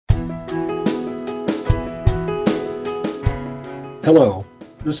Hello,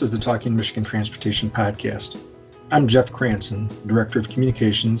 this is the Talking Michigan Transportation Podcast. I'm Jeff Cranston, Director of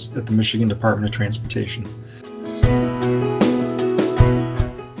Communications at the Michigan Department of Transportation.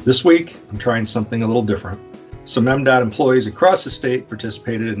 This week, I'm trying something a little different. Some MDOT employees across the state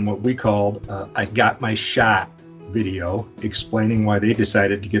participated in what we called I Got My Shot video, explaining why they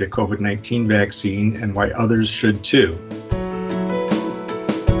decided to get a COVID-19 vaccine and why others should too.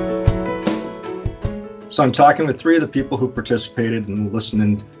 So I'm talking with three of the people who participated and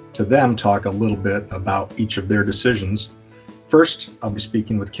listening to them talk a little bit about each of their decisions. First, I'll be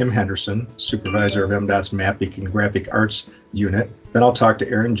speaking with Kim Henderson, supervisor of MDOT's Mapping and Graphic Arts unit. Then I'll talk to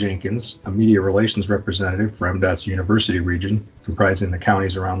Aaron Jenkins, a media relations representative for MDOT's University region, comprising the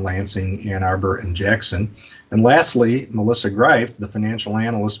counties around Lansing, Ann Arbor, and Jackson. And lastly, Melissa Greif, the financial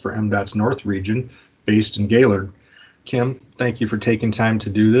analyst for MDOT's North region, based in Gaylord. Kim, thank you for taking time to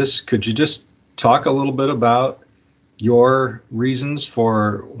do this. Could you just talk a little bit about your reasons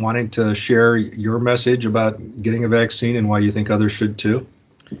for wanting to share your message about getting a vaccine and why you think others should too?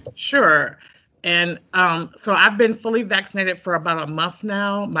 Sure. And so I've been fully vaccinated for about a month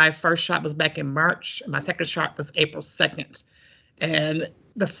now. My first shot was back in March. My second shot was April 2nd. And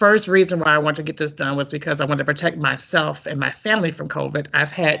the first reason why I wanted to get this done was because I wanted to protect myself and my family from COVID.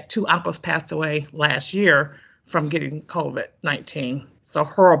 I've had two uncles passed away last year from getting COVID-19. So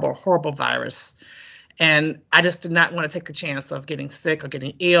horrible, horrible virus. And I just did not want to take the chance of getting sick or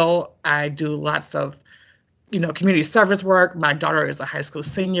getting ill. I do lots of, community service work. My daughter is a high school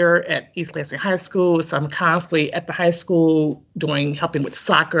senior at East Lansing High School. So I'm constantly at the high school helping with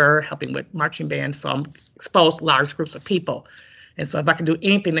soccer, helping with marching band. So I'm exposed to large groups of people. And so if I can do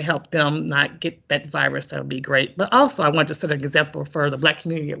anything to help them not get that virus, that would be great. But also I want to set an example for the Black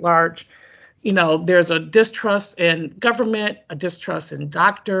community at large. There's a distrust in government, a distrust in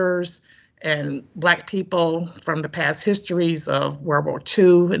doctors and Black people from the past histories of World War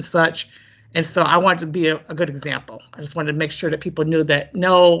II and such. And so I wanted to be a good example. I just wanted to make sure that people knew that,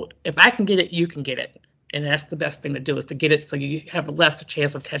 no, if I can get it, you can get it. And that's the best thing to do, is to get it so you have a less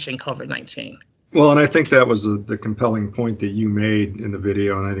chance of catching COVID-19. Well, and I think that was the compelling point that you made in the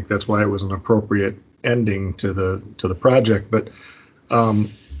video, and I think that's why it was an appropriate ending to the project. But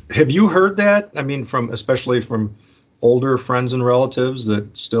have you heard that? I mean, especially from older friends and relatives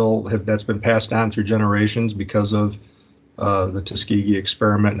that still that's been passed on through generations because of the Tuskegee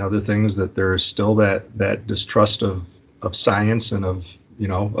experiment and other things, that there is still that distrust of science and of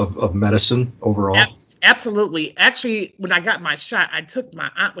medicine overall? Absolutely. Actually, when I got my shot, I took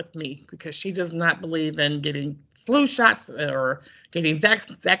my aunt with me because she does not believe in getting flu shots or getting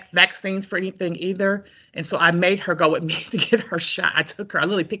vaccines for anything either. And so I made her go with me to get her shot. I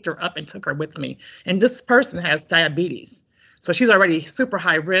literally picked her up and took her with me. And this person has diabetes. So she's already super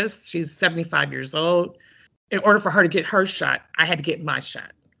high risk. She's 75 years old. In order for her to get her shot, I had to get my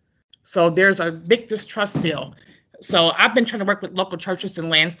shot. So there's a big distrust still. So I've been trying to work with local churches in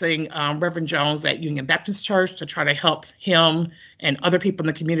Lansing, Reverend Jones at Union Baptist Church, to try to help him and other people in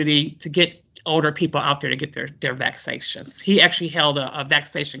the community to get older people out there to get their vaccinations. He actually held a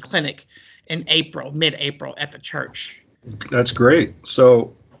vaccination clinic in mid-April at the church. That's great.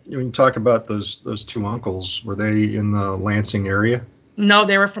 So when you talk about those two uncles, were they in the Lansing area? No,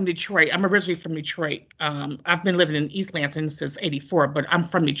 they were from Detroit. I'm originally from Detroit. I've been living in East Lansing since '84, but I'm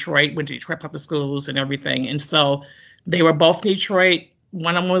from Detroit, went to Detroit public schools and everything. And so they were both in Detroit.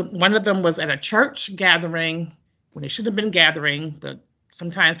 One of them was at a church gathering when they should have been gathering, but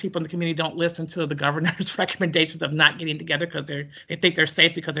sometimes people in the community don't listen to the governor's recommendations of not getting together because they think they're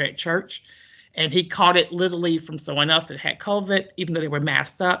safe because they're at church. And he caught it literally from someone else that had COVID, even though they were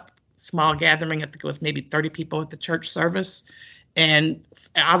masked up. Small gathering, I think it was maybe 30 people at the church service. And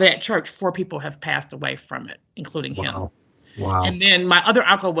out of that church, 4 people have passed away from it, including him. Wow. And then my other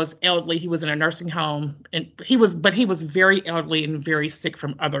uncle was elderly. He was in a nursing home, and he was very elderly and very sick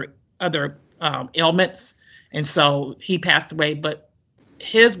from other ailments. And so he passed away, but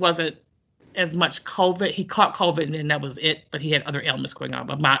his wasn't as much COVID. He caught COVID and then that was it, but he had other ailments going on.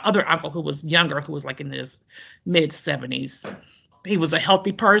 But my other uncle, who was younger, who was like in his mid 70s, he was a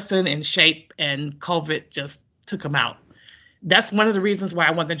healthy person in shape, and COVID just took him out. That's one of the reasons why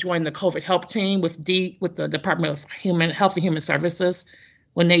I wanted to join the COVID help team with the Department of Health and Human Services.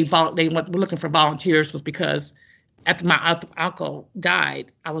 When they were looking for volunteers, was because after my uncle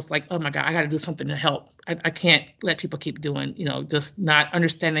died, I was like, oh my God, I got to do something to help. I can't let people keep doing, just not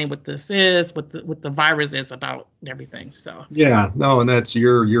understanding what this is, what the virus is about and everything. So yeah, no, and that's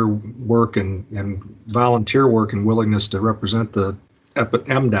your work and volunteer work and willingness to represent the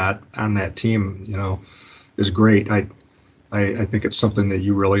MDOT on that team, is great. I think it's something that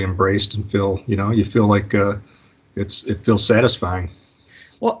you really embraced and feel, you feel like it feels satisfying.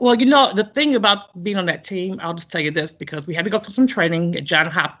 Well, the thing about being on that team, I'll just tell you this, because we had to go through some training at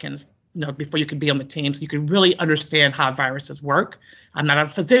Johns Hopkins, before you could be on the team, so you could really understand how viruses work. I'm not a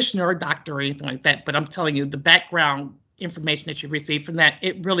physician or a doctor or anything like that, but I'm telling you, the background information that you receive from that,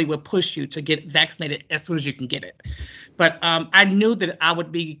 it really will push you to get vaccinated as soon as you can get it. But I knew that I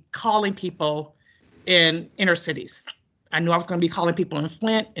would be calling people in inner cities. I knew I was going to be calling people in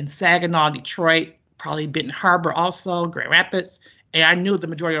Flint, in Saginaw, Detroit, probably Benton Harbor also, Grand Rapids. And I knew the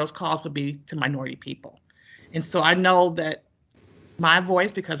majority of those calls would be to minority people. And so I know that my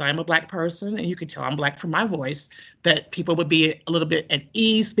voice, because I'm a Black person, and you can tell I'm Black from my voice, that people would be a little bit at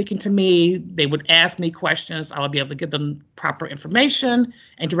ease speaking to me. They would ask me questions. I would be able to give them proper information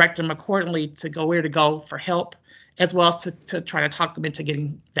and direct them accordingly to go where to go for help, as well as to try to talk them into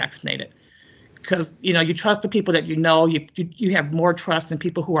getting vaccinated. Because, you trust the people that you have more trust in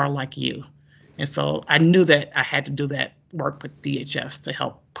people who are like you. And so I knew that I had to do that work with DHS to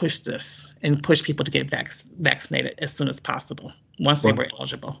help push this and push people to get vaccinated as soon as possible once they were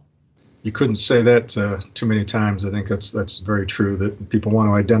eligible. You couldn't say that too many times. I think that's very true, that people want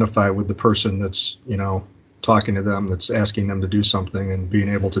to identify with the person that's, talking to them, that's asking them to do something, and being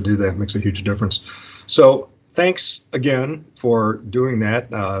able to do that makes a huge difference. So thanks again for doing that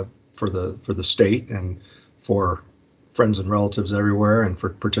for the state and for friends and relatives everywhere, and for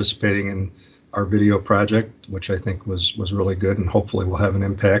participating in our video project, which I think was really good, and hopefully will have an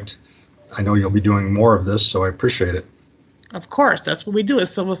impact. I know you'll be doing more of this, so I appreciate it. Of course, that's what we do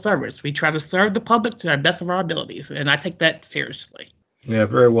as civil service. We try to serve the public to the best of our abilities, and I take that seriously. Yeah,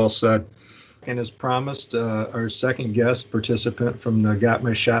 very well said. And as promised, our second guest participant from the Got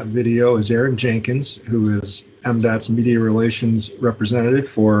My Shot video is Aaron Jenkins, who is MDOT's Media Relations Representative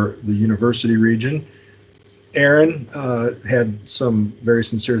for the University Region. Aaron had some very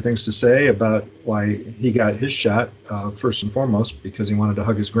sincere things to say about why he got his shot, first and foremost, because he wanted to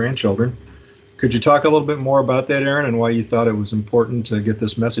hug his grandchildren. Could you talk a little bit more about that, Aaron, and why you thought it was important to get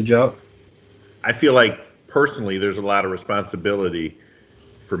this message out? I feel like, personally, there's a lot of responsibility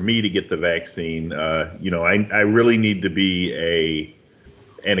for me to get the vaccine. I really need to be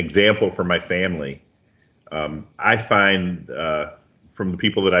an example for my family. I find from the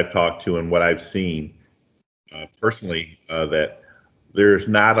people that I've talked to and what I've seen, personally, that there's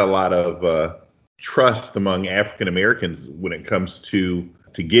not a lot of trust among African Americans when it comes to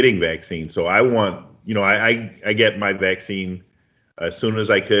getting vaccines. So I want, I get my vaccine as soon as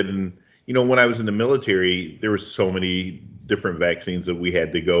I could. And, when I was in the military, there were so many different vaccines that we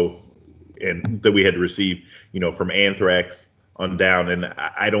had to go and that we had to receive, from anthrax on down. And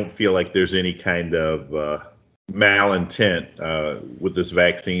I don't feel like there's any kind of malintent with this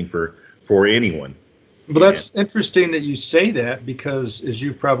vaccine for anyone. But that's interesting that you say that, because as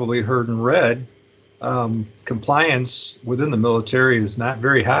you've probably heard and read, compliance within the military is not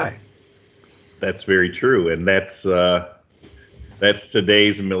very high. That's very true. And that's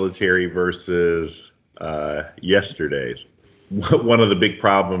today's military versus yesterday's. One of the big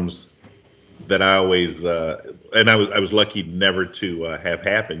problems that I always, and I was lucky never to have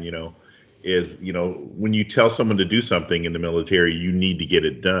happen, is, when you tell someone to do something in the military, you need to get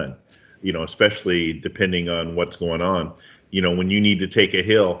it done. Especially depending on what's going on. When you need to take a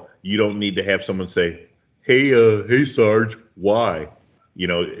hill, you don't need to have someone say, hey, Sarge, why?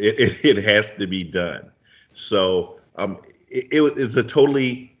 It has to be done. So it's a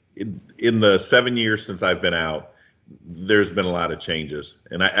totally, in the 7 years since I've been out, there's been a lot of changes.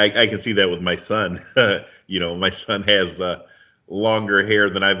 And I can see that with my son. My son has longer hair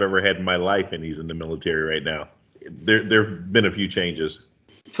than I've ever had in my life, and he's in the military right now. There have been a few changes.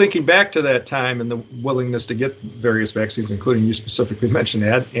 Thinking back to that time and the willingness to get various vaccines, including you specifically mentioned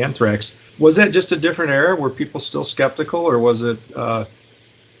anthrax, was that just a different era? Were people still skeptical, or was it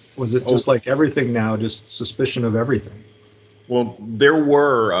just like everything now, just suspicion of everything? Well, there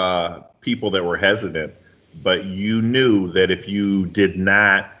were people that were hesitant, but you knew that if you did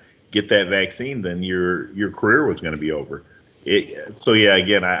not get that vaccine, then your career was going to be over. So yeah,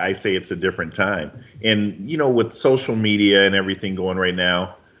 again, I say it's a different time. And, with social media and everything going right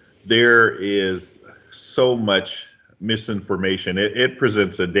now, there is so much misinformation. It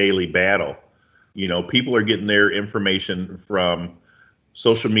presents a daily battle. People are getting their information from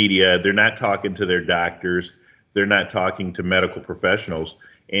social media. They're not talking to their doctors. They're not talking to medical professionals.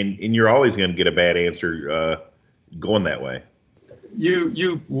 And you're always going to get a bad answer going that way.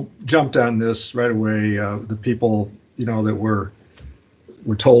 You jumped on this right away. The people, that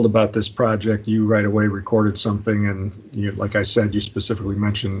were told about this project, you right away recorded something, and you, like I said, you specifically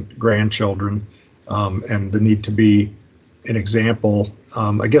mentioned grandchildren and the need to be an example.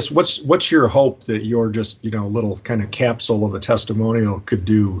 I guess what's your hope that your just little kind of capsule of a testimonial could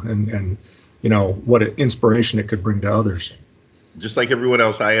do, and what inspiration it could bring to others. Just like everyone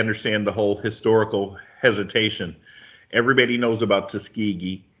else, I understand the whole historical hesitation. Everybody knows about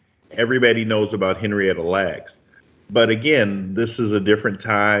Tuskegee. Everybody knows about Henrietta Lacks. But again, this is a different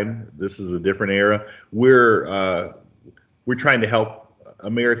time. This is a different era. We're trying to help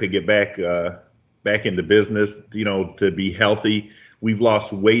America get back into business, to be healthy. We've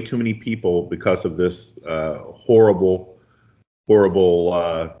lost way too many people because of this horrible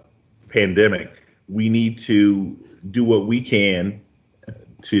pandemic. We need to do what we can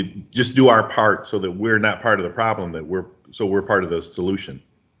to just do our part so that we're not part of the problem, we're part of the solution.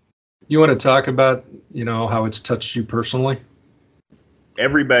 You want to talk about, how it's touched you personally?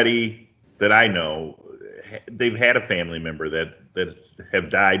 Everybody that I know, they've had a family member that have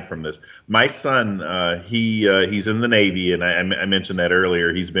died from this. My son, he's in the Navy, and I mentioned that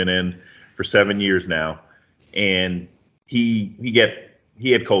earlier. He's been in for 7 years now, and he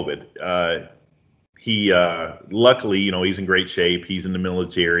had COVID. He luckily, he's in great shape. He's in the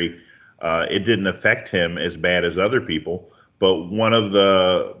military. It didn't affect him as bad as other people. But one of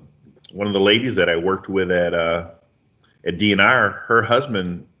the ladies that I worked with at DNR, her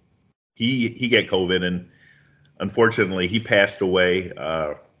husband, he got COVID, and unfortunately he passed away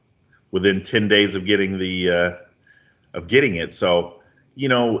within 10 days of getting it. So,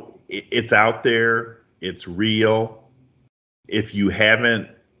 it's out there. It's real. If you haven't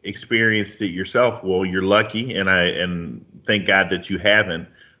experienced it yourself, well, you're lucky, and thank God that you haven't.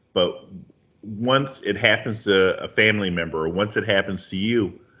 But once it happens to a family member, or once it happens to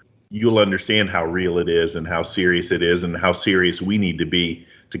you, you'll understand how real it is and how serious it is and how serious we need to be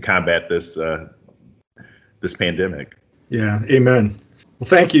to combat this pandemic. Yeah, amen. Well,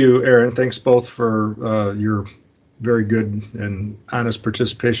 thank you, Aaron. Thanks both for your very good and honest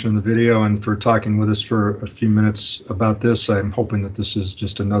participation in the video, and for talking with us for a few minutes about this. I'm hoping that this is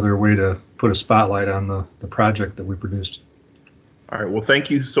just another way to put a spotlight on the project that we produced. All right. Well,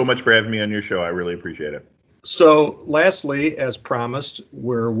 thank you so much for having me on your show. I really appreciate it. So lastly, as promised,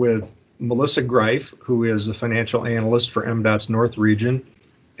 we're with Melissa Greif, who is a financial analyst for MDOT's North Region,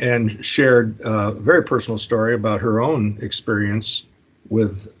 and shared a very personal story about her own experience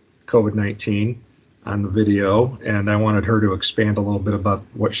with COVID-19 on the video. And I wanted her to expand a little bit about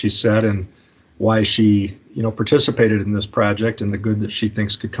what she said and why she, participated in this project and the good that she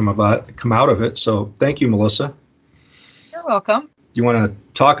thinks could come out of it. So thank you, Melissa. You're welcome. You want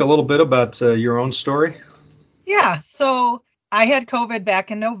to talk a little bit about your own story? Yeah. So I had COVID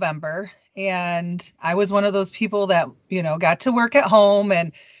back in November, and I was one of those people that, got to work at home,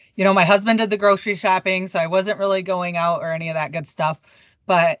 and, my husband did the grocery shopping, so I wasn't really going out or any of that good stuff.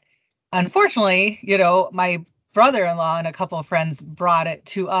 But unfortunately, my brother-in-law and a couple of friends brought it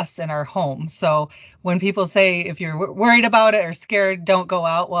to us in our home. So when people say, if you're worried about it or scared, don't go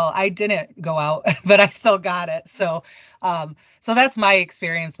out. Well, I didn't go out, but I still got it. So that's my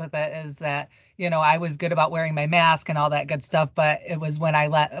experience with it, is that, I was good about wearing my mask and all that good stuff, but it was when I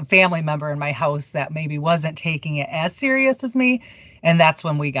let a family member in my house that maybe wasn't taking it as serious as me, and that's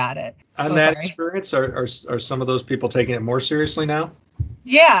when we got it. On that experience, are some of those people taking it more seriously now?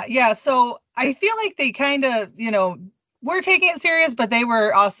 Yeah. So I feel like they kind of, were taking it serious, but they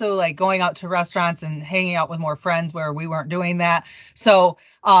were also like going out to restaurants and hanging out with more friends where we weren't doing that. So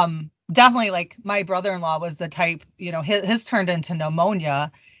definitely, like, my brother-in-law was the type, his turned into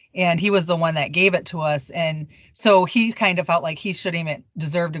pneumonia, and he was the one that gave it to us. And so he kind of felt like he shouldn't even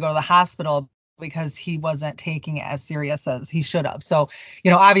deserve to go to the hospital because he wasn't taking it as serious as he should have. So,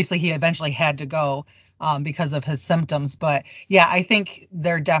 obviously he eventually had to go because of his symptoms. But yeah, I think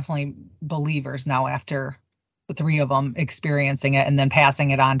they're definitely believers now after the three of them experiencing it and then passing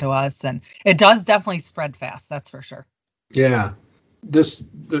it on to us. And it does definitely spread fast. That's for sure. Yeah.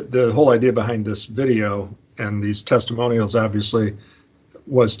 The whole idea behind this video and these testimonials obviously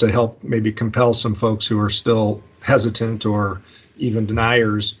was to help maybe compel some folks who are still hesitant or even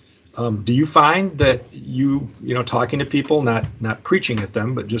deniers. Do you find that talking to people, not preaching at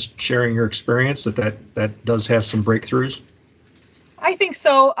them, but just sharing your experience, that does have some breakthroughs? I think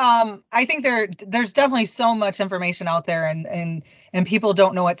so. I think there's definitely so much information out there, and people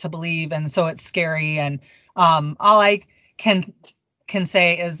don't know what to believe, and so it's scary. And all I can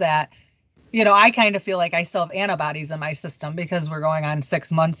say is that, I kind of feel like I still have antibodies in my system because we're going on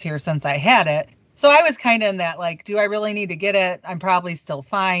 6 months here since I had it. So I was kind of in that, like, do I really need to get it? I'm probably still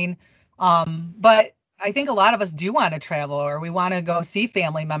fine. But I think a lot of us do want to travel, or we want to go see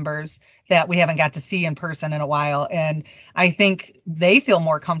family members that we haven't got to see in person in a while. And I think they feel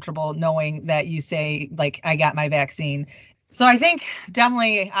more comfortable knowing that you say, like, I got my vaccine. So I think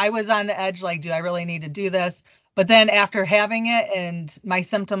definitely I was on the edge, like, do I really need to do this? But then after having it and my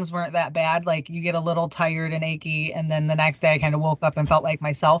symptoms weren't that bad, like you get a little tired and achy, and then the next day I kind of woke up and felt like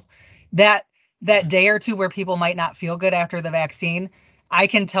myself. That that day or two where people might not feel good after the vaccine, I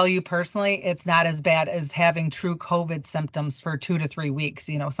can tell you personally, it's not as bad as having true COVID symptoms for 2 to 3 weeks.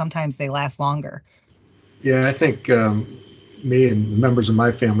 Sometimes they last longer. Yeah, I think me and members of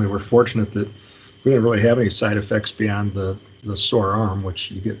my family were fortunate that we didn't really have any side effects beyond the sore arm,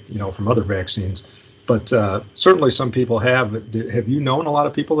 which you get, from other vaccines. But certainly some people have. Have you known a lot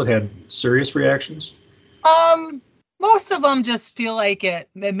of people that had serious reactions? Um, Most of them just feel like it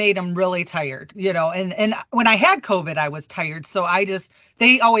made them really tired, and when I had COVID, I was tired. So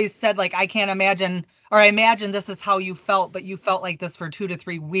they always said, like, I can't imagine, or I imagine this is how you felt, but you felt like this for 2 to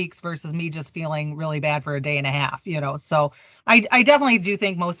 3 weeks versus me just feeling really bad for a day and a half. So I definitely do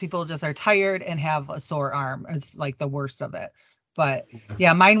think most people just are tired and have a sore arm. It's like the worst of it. But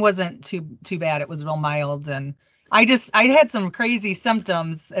yeah, mine wasn't too bad. It was real mild. And I had some crazy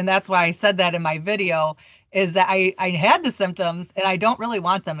symptoms, and that's why I said that in my video, is that I had the symptoms and I don't really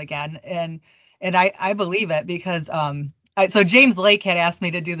want them again. And I believe it because so James Lake had asked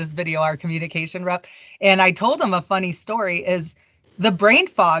me to do this video, our communication rep, and I told him a funny story is the brain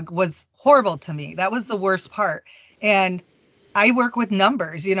fog was horrible to me. That was the worst part. And I work with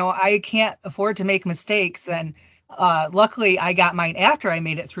numbers, I can't afford to make mistakes. And luckily I got mine after I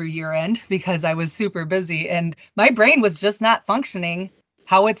made it through year end because I was super busy and my brain was just not functioning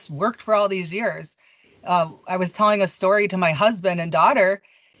how it's worked for all these years. I was telling a story to my husband and daughter,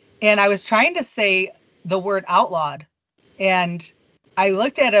 and I was trying to say the word outlawed. And I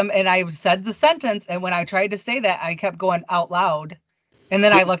looked at him and I said the sentence. And when I tried to say that, I kept going out loud. And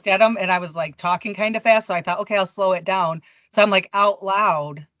then I looked at him and I was like talking kind of fast. So I thought, okay, I'll slow it down. So I'm like out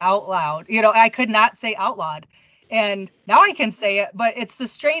loud, out loud. I could not say outlawed. And now I can say it, but it's the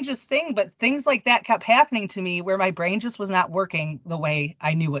strangest thing. But things like that kept happening to me where my brain just was not working the way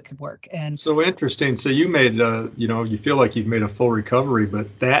I knew it could work. And So interesting. So you made, you feel like you've made a full recovery,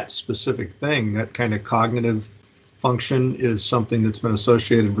 but that specific thing, that kind of cognitive function, is something that's been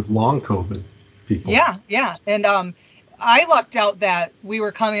associated with long COVID people. yeah, yeah. And I lucked out that we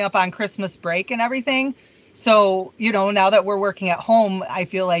were coming up on Christmas break and everything. So, now that we're working at home, I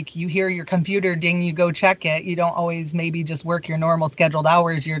feel like you hear your computer ding, you go check it. You don't always maybe just work your normal scheduled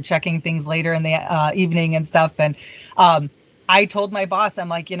hours. You're checking things later in the evening and stuff. And I told my boss, I'm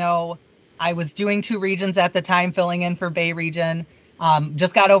like, I was doing 2 regions at the time, filling in for Bay Region.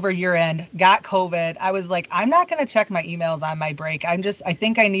 Just got over year end, got COVID. I was like, I'm not going to check my emails on my break. I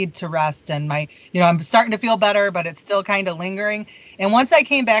think I need to rest. And I'm starting to feel better, but it's still kind of lingering. And once I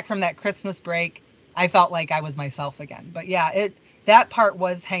came back from that Christmas break, I felt like I was myself again. But yeah, that part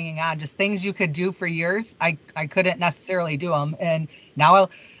was hanging on, just things you could do for years. I couldn't necessarily do them. And now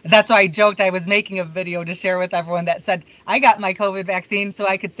that's why I joked I was making a video to share with everyone that said I got my COVID vaccine so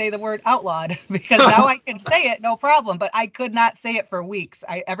I could say the word outlawed because now I can say it, no problem. But I could not say it for weeks.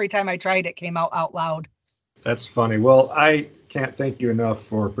 Every time I tried, it came out loud. That's funny. Well, I can't thank you enough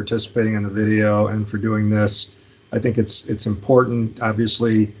for participating in the video and for doing this. I think it's important.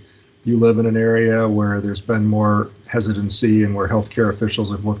 Obviously, you live in an area where there's been more hesitancy and where healthcare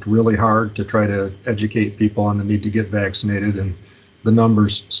officials have worked really hard to try to educate people on the need to get vaccinated, and the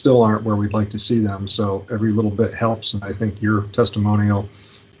numbers still aren't where we'd like to see them. So every little bit helps, and I think your testimonial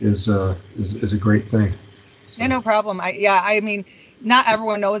is a great thing. So. Yeah, no problem. I mean, not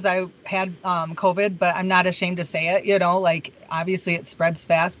everyone knows I had COVID, but I'm not ashamed to say it. Like obviously it spreads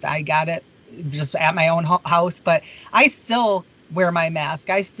fast. I got it just at my own house, but I still wear my mask.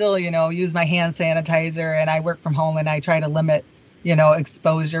 I still, use my hand sanitizer, and I work from home and I try to limit,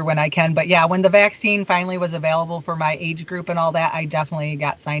 exposure when I can. But yeah, when the vaccine finally was available for my age group and all that, I definitely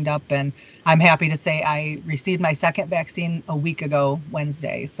got signed up, and I'm happy to say I received my second vaccine a week ago,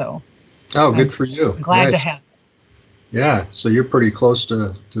 Wednesday. So oh, good for you. I'm glad nice. to have it. Yeah. So you're pretty close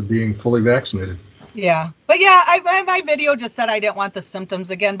to being fully vaccinated. Yeah. But yeah, my video just said I didn't want the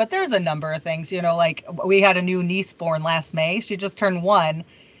symptoms again, but there's a number of things, like we had a new niece born last May. She just turned 1.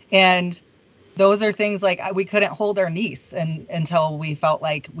 And those are things like we couldn't hold our niece until we felt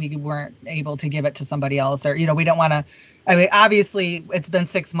like we weren't able to give it to somebody else, or, we don't want to. I mean, obviously it's been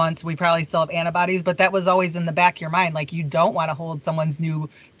 6 months. We probably still have antibodies, but that was always in the back of your mind. Like you don't want to hold someone's new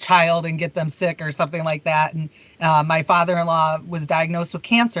child and get them sick or something like that. And my father-in-law was diagnosed with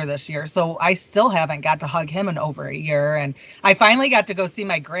cancer this year. So I still haven't got to hug him in over a year. And I finally got to go see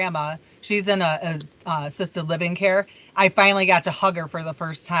my grandma. She's in a assisted living care. I finally got to hug her for the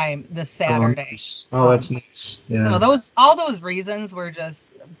first time this Saturday. Oh, that's nice. Yeah. So all those reasons were just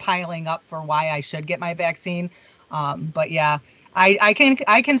piling up for why I should get my vaccine. But yeah, I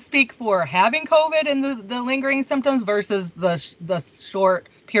can speak for having COVID and the lingering symptoms versus the short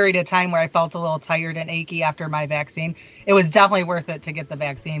period of time where I felt a little tired and achy after my vaccine. It was definitely worth it to get the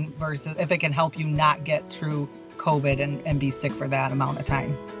vaccine versus if it can help you not get through COVID and be sick for that amount of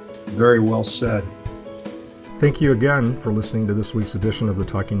time. Very well said. Thank you again for listening to this week's edition of the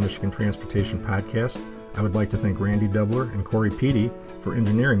Talking Michigan Transportation Podcast. I would like to thank Randy Dubler and Corey Peaty for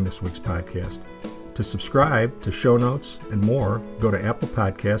engineering this week's podcast. To subscribe to show notes and more, go to Apple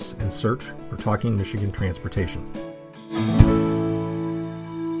Podcasts and search for Talking Michigan Transportation.